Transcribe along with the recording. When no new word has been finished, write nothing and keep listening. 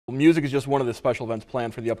Music is just one of the special events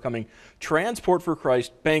planned for the upcoming Transport for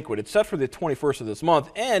Christ banquet. It's set for the 21st of this month,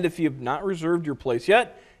 and if you've not reserved your place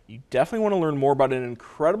yet, you definitely want to learn more about an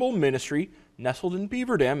incredible ministry nestled in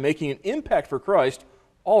Beaver Dam, making an impact for Christ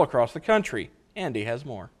all across the country. Andy has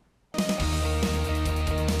more.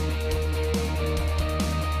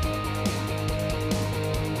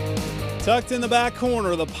 Tucked in the back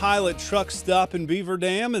corner of the Pilot truck stop in Beaver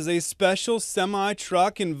Dam is a special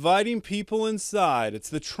semi-truck inviting people inside. It's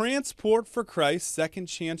the Transport for Christ Second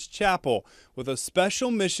Chance Chapel, with a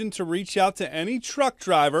special mission to reach out to any truck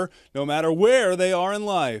driver, no matter where they are in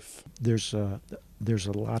life. There's a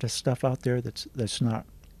lot of stuff out there that's not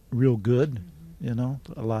real good, you know,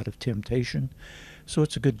 a lot of temptation. So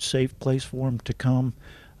it's a good, safe place for them to come.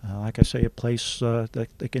 Like I say, a place that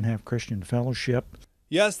they can have Christian fellowship.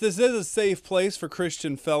 Yes, this is a safe place for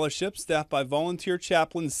Christian fellowship, staffed by volunteer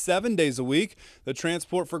chaplains 7 days a week. The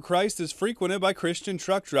Transport for Christ is frequented by Christian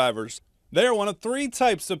truck drivers. They are one of 3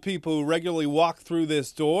 types of people who regularly walk through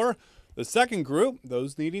this door. The second group,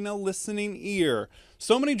 those needing a listening ear.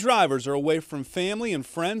 So many drivers are away from family and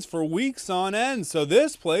friends for weeks on end, so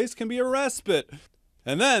this place can be a respite.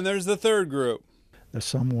 And then there's the third group. There's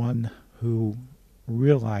someone who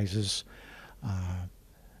realizes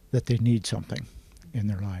that they need something in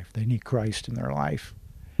their life. They need Christ in their life,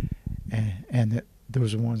 and that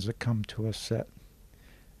those are the ones that come to us that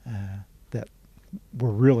we're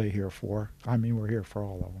really here for. I mean, we're here for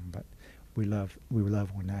all of them, but we love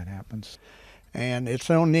when that happens. And it's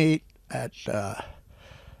so neat at the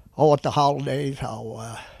holidays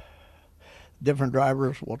how different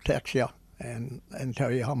drivers will text you and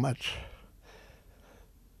tell you how much,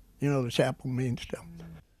 you know, the chapel means to them.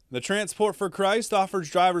 The Transport for Christ offers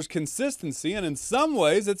drivers consistency, and in some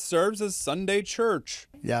ways it serves as Sunday church.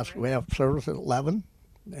 Yes, we have service at 11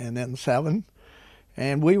 and then 7.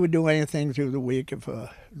 And we would do anything through the week. If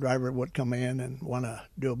a driver would come in and want to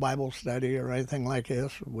do a Bible study or anything like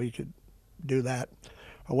this, we could do that.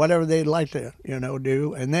 Or whatever they'd like to, you know,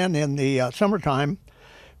 do. And then in the summertime,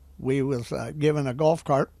 we was given a golf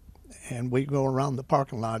cart, and we go around the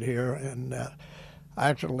parking lot here and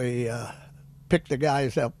actually pick the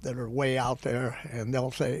guys up that are way out there, and they'll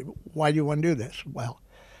say, why do you want to do this? Well,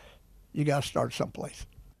 you got to start someplace.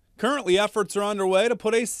 Currently, efforts are underway to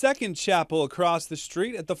put a second chapel across the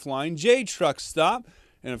street at the Flying J truck stop.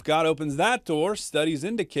 And if God opens that door, studies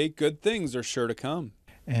indicate good things are sure to come.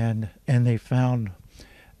 And they found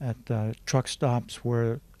at truck stops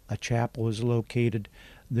where a chapel is located,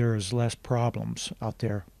 there is less problems out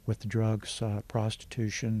there with drugs,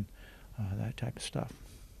 prostitution, that type of stuff.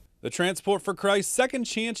 The Transport for Christ Second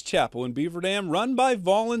Chance Chapel in Beaver Dam, run by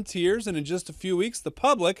volunteers, and in just a few weeks, the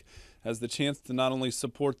public has the chance to not only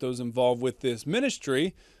support those involved with this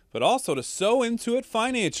ministry, but also to sow into it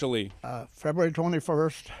financially. February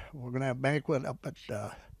 21st, we're going to have a banquet up at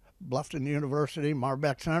Bluffton University,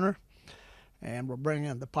 Marbeck Center, and we're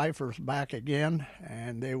bringing the Pfeiffers back again,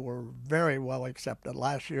 and they were very well accepted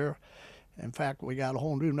last year. In fact, we got a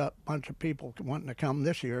whole new bunch of people wanting to come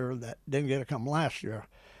this year that didn't get to come last year.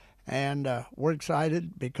 And we're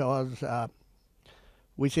excited because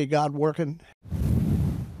we see God working.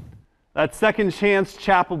 That Second Chance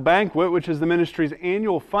Chapel banquet, which is the ministry's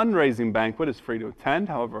annual fundraising banquet, is free to attend.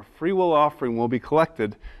 However, a free will offering will be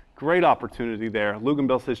collected. Great opportunity there.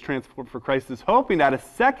 Luganville says Transport for Christ is hoping to add a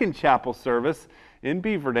second chapel service in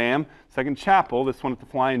Beaver Dam. Second chapel, this one at the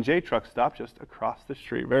Flying J truck stop just across the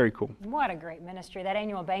street. Very cool. What a great ministry. That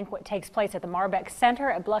annual banquet takes place at the Marbeck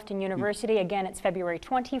Center at Bluffton University. Again, it's February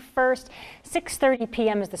 21st. 6:30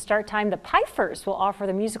 p.m. is the start time. The Pfeiffers will offer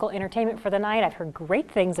the musical entertainment for the night. I've heard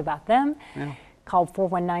great things about them. Yeah. Call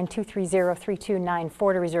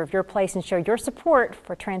 419-230-3294 to reserve your place and show your support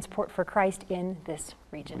for Transport for Christ in this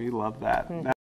region. We love that.